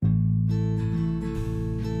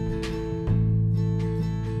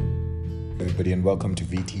everybody, and welcome to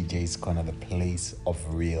VTJ's Corner, the place of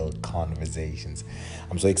real conversations.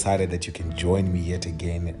 I'm so excited that you can join me yet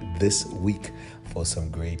again this week for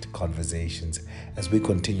some great conversations as we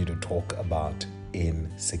continue to talk about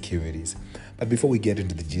insecurities. But before we get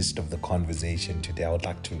into the gist of the conversation today, I would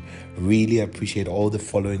like to really appreciate all the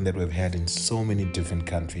following that we've had in so many different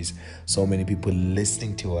countries, so many people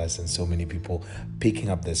listening to us, and so many people picking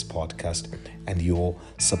up this podcast. And your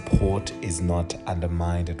support is not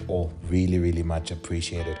undermined at all. Really, really much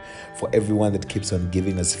appreciated. For everyone that keeps on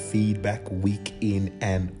giving us feedback week in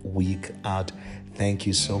and week out, thank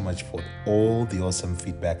you so much for all the awesome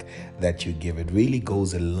feedback that you give. It really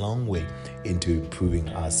goes a long way into improving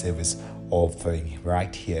our service offering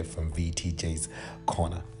right here from VTJ's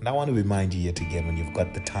Corner. And I want to remind you yet again, when you've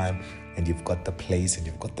got the time and you've got the place and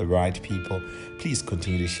you've got the right people, please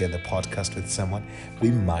continue to share the podcast with someone.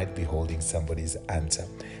 We might be holding somebody's answer.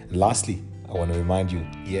 And lastly, I want to remind you,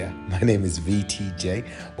 my name is VTJ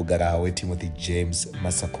Ugarawe Timothy James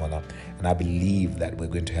Masakona, and I believe that we're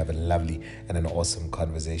going to have a lovely and an awesome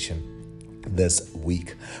conversation this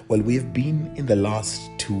week. Well, we've been in the last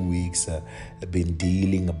 2 weeks been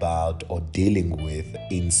dealing with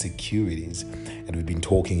insecurities, and we've been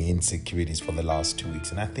talking insecurities for the last 2 weeks,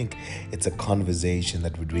 and I think it's a conversation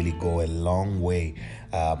that would really go a long way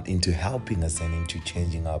into helping us and into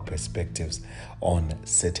changing our perspectives on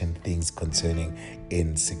certain things concerning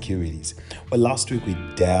insecurities. Well, last week we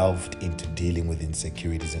delved into dealing with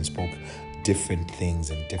insecurities and spoke different things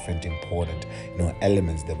and different important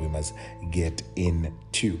elements that we must get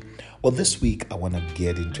into. Well, this week I want to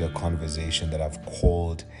get into a conversation that I've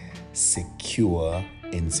called secure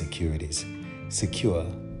insecurities. Secure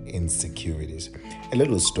insecurities. A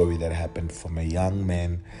little story that happened from a young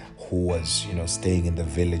man who was staying in the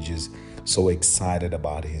villages, so excited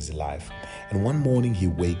about his life. And one morning he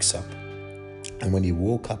wakes up, and when he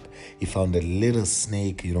woke up, he found a little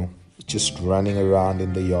snake just running around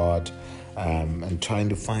in the yard, and trying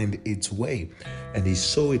to find its way. And he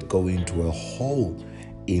saw it go into a hole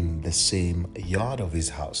in the same yard of his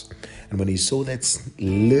house. And when he saw that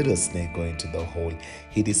little snake go into the hole,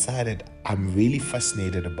 he decided, I'm really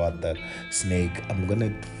fascinated about that snake. I'm going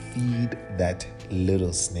to feed that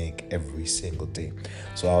little snake every single day.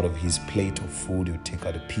 So out of his plate of food, he would take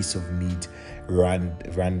out a piece of meat,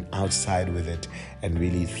 run outside with it, and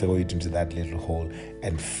really throw it into that little hole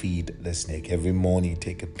and feed the snake. Every morning,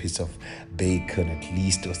 take a piece of bacon at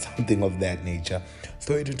least or something of that nature,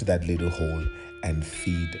 throw it into that little hole and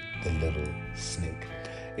feed the little snake.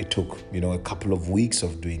 It took, a couple of weeks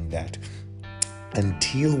of doing that,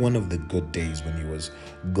 until one of the good days when he was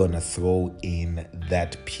gonna throw in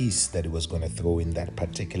that piece that he was gonna throw in that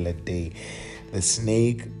particular day. The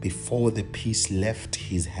snake, before the piece left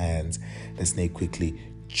his hands, the snake quickly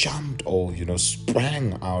jumped or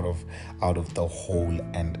sprang out of the hole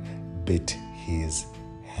and bit his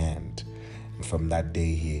hand. And from that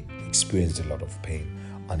day he experienced a lot of pain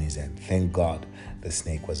on his hand. Thank God the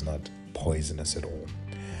snake was not poisonous at all.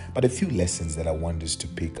 But a few lessons that I want us to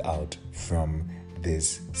pick out from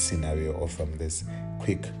this scenario or from this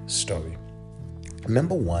quick story.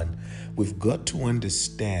 Number one, we've got to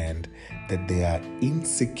understand that there are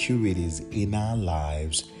insecurities in our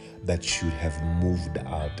lives that should have moved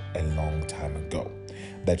out a long time ago,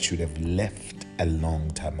 that should have left a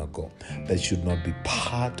long time ago, that should not be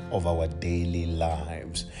part of our daily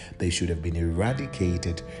lives. They should have been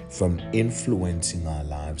eradicated from influencing our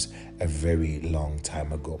lives a very long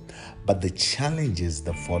time ago. But the challenge is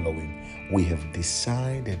the following. We have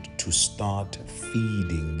decided to start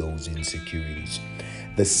feeding those insecurities.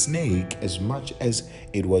 The snake, as much as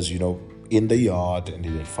it was, in the yard and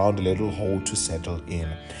it had found a little hole to settle in,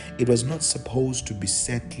 it was not supposed to be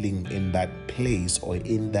settling in that place or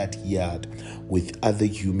in that yard with other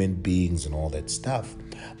human beings and all that stuff.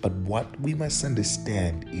 But what we must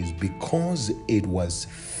understand is, because it was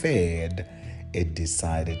fed, it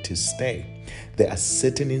decided to stay. There are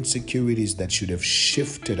certain insecurities that should have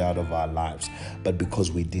shifted out of our lives, but because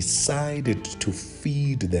we decided to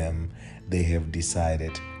feed them, they have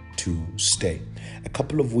decided to stay. A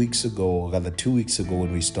couple of weeks ago, or rather 2 weeks ago,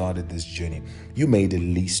 when we started this journey, you made a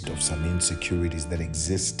list of some insecurities that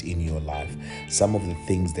exist in your life, some of the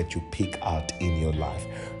things that you pick out in your life.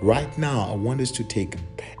 Right now, I want us to take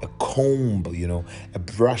a comb, a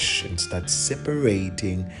brush, and start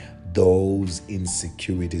separating those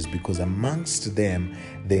insecurities, because amongst them,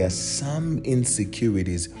 there are some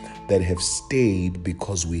insecurities that have stayed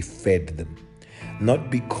because we fed them. Not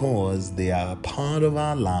because they are a part of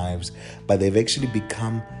our lives, but they've actually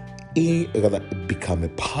become a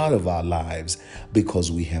part of our lives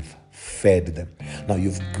because we have fed them. Now,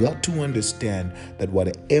 you've got to understand that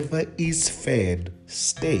whatever is fed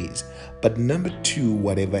stays. But number two,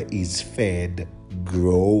 whatever is fed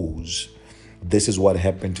grows. This is what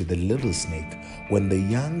happened to the little snake. When the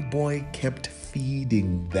young boy kept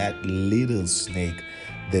feeding that little snake,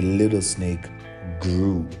 the little snake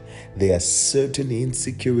grew. There are certain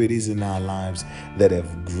insecurities in our lives that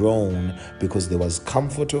have grown because there was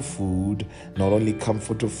comfort of food, not only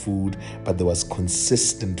comfort of food, but there was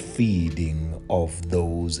consistent feeding of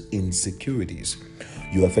those insecurities.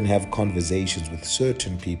 You often have conversations with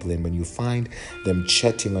certain people, and when you find them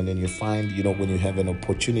chatting, and then you find, when you have an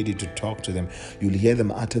opportunity to talk to them, you'll hear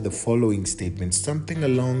them utter the following statement, something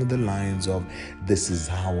along the lines of, "This is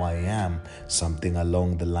how I am," something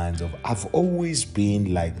along the lines of, "I've always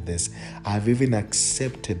been like this. I've even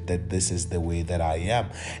accepted that this is the way that I am."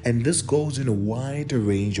 And this goes in a wide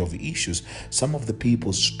range of issues. Some of the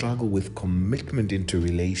people struggle with commitment into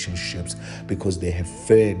relationships because they have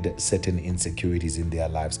fed certain insecurities in their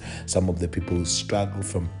lives. Some of the people struggle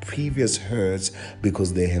from previous hurts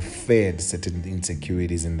because they have fed certain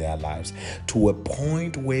insecurities in their lives, to a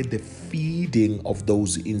point where the feeding of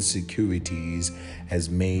those insecurities has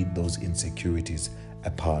made those insecurities a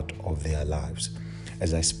part of their lives.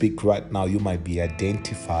 As I speak right now, you might be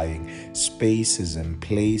identifying spaces and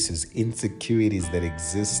places, insecurities that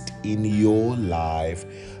exist in your life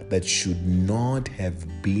that should not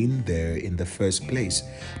have been there in the first place,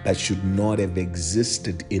 that should not have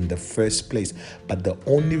existed in the first place. But the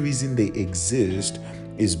only reason they exist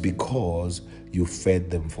is because you fed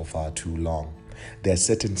them for far too long. There are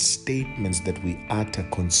certain statements that we utter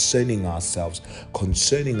concerning ourselves,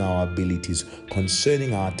 concerning our abilities,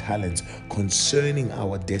 concerning our talents, concerning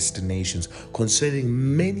our destinations,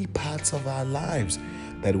 concerning many parts of our lives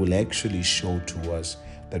that will actually show to us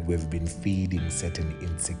that we've been feeding certain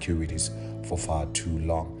insecurities for far too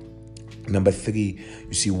long. Number three,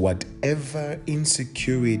 you see, whatever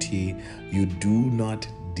insecurity you do not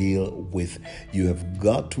deal with, you have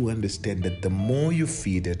got to understand that the more you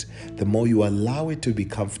feed it, the more you allow it to be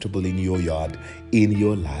comfortable in your yard, in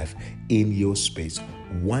your life, in your space,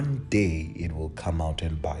 one day it will come out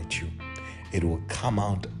and bite you. It will come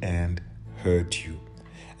out and hurt you.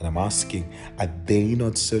 And I'm asking, are they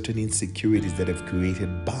not certain insecurities that have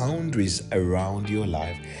created boundaries around your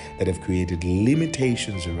life, that have created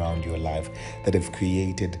limitations around your life, that have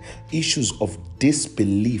created issues of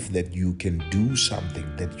disbelief that you can do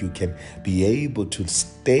something, that you can be able to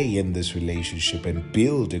stay in this relationship and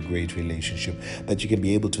build a great relationship, that you can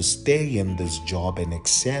be able to stay in this job and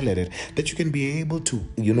excel at it, that you can be able to,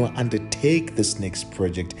 undertake this next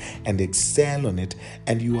project and excel on it,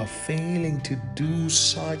 and you are failing to do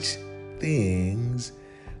such things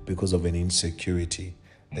because of an insecurity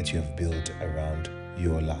that you have built around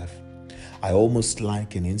your life. I almost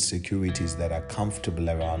liken insecurities that are comfortable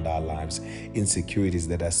around our lives, insecurities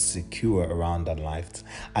that are secure around our lives.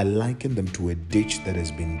 I liken them to a ditch that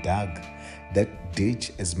has been dug. That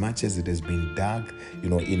ditch, as much as it has been dug,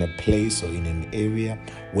 in a place or in an area,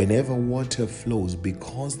 whenever water flows,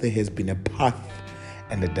 because there has been a path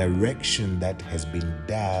and a direction that has been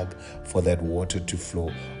dug for that water to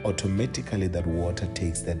flow, automatically that water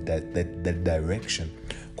takes that direction.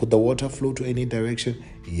 Could the water flow to any direction?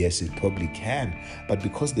 Yes, it probably can. But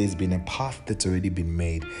because there's been a path that's already been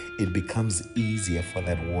made, it becomes easier for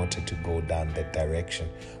that water to go down that direction.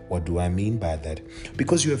 What do I mean by that?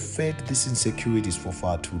 Because you have fed these insecurities for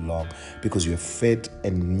far too long, because you have fed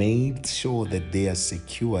and made sure that they are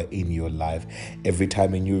secure in your life. Every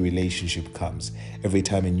time a new relationship comes, every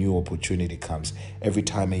time a new opportunity comes, every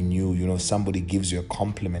time a new, somebody gives you a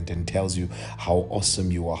compliment and tells you how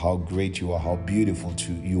awesome you are, how great you are, how beautiful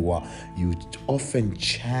you are, you often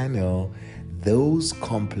channel those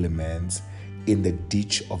compliments in the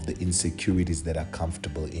ditch of the insecurities that are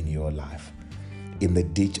comfortable in your life, in the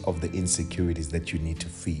ditch of the insecurities that you need to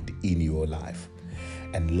feed in your life.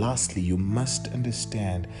 And lastly, you must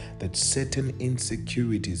understand that certain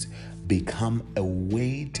insecurities become a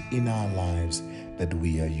weight in our lives that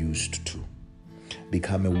we are used to.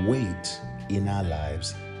 Become a weight in our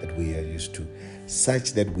lives that we are used to,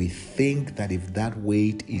 such that we think that if that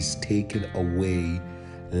weight is taken away,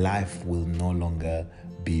 life will no longer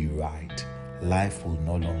be right. Life will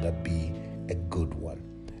no longer be a good one.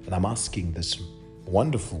 And I'm asking this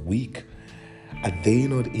wonderful week, are they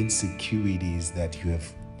not insecurities that you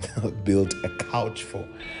have built a couch for,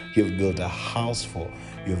 you have built a house for,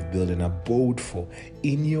 you have built an abode for,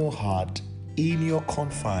 in your heart, in your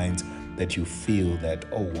confines, that you feel that,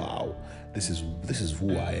 oh wow, this is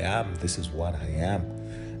who I am, this is what I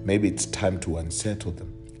am? Maybe it's time to unsettle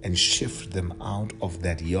them. and shift them out of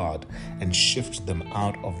that yard, and shift them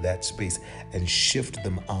out of that space, and shift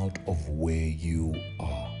them out of where you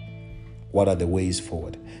are. What are the ways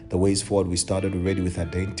forward? The ways forward, we started already with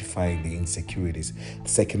identifying the insecurities. The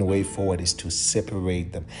second way forward is to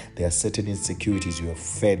separate them. There are certain insecurities you have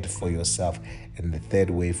fed for yourself. And the third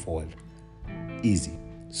way forward, easy.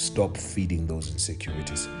 Stop feeding those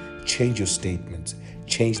insecurities. Change your statements.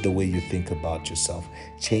 Change the way you think about yourself.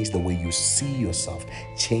 Change the way you see yourself.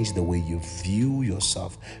 Change the way you view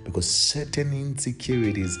yourself. Because certain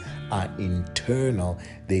insecurities are internal.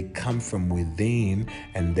 They come from within,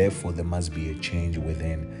 and therefore there must be a change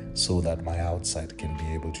within so that my outside can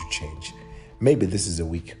be able to change. Maybe this is a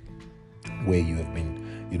week where you have been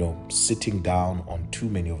sitting down on too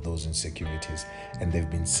many of those insecurities, and they've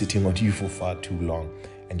been sitting on you for far too long,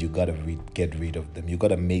 and you gotta get rid of them. You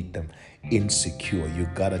gotta make them insecure. You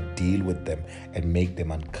gotta deal with them and make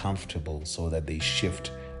them uncomfortable so that they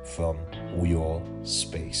shift from your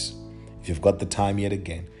space. If you've got the time yet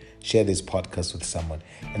again, share this podcast with someone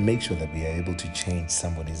and make sure that we are able to change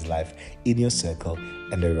somebody's life in your circle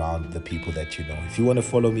and around the people that you know. If you want to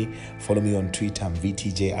follow me on Twitter. I'm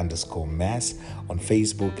VTJ_Mass. On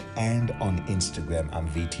Facebook and on Instagram, I'm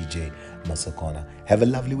VTJ Masakona. Have a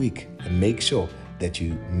lovely week, and make sure that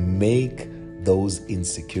you make those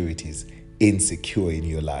insecurities insecure in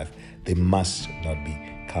your life. They must not be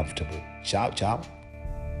comfortable. Ciao, ciao.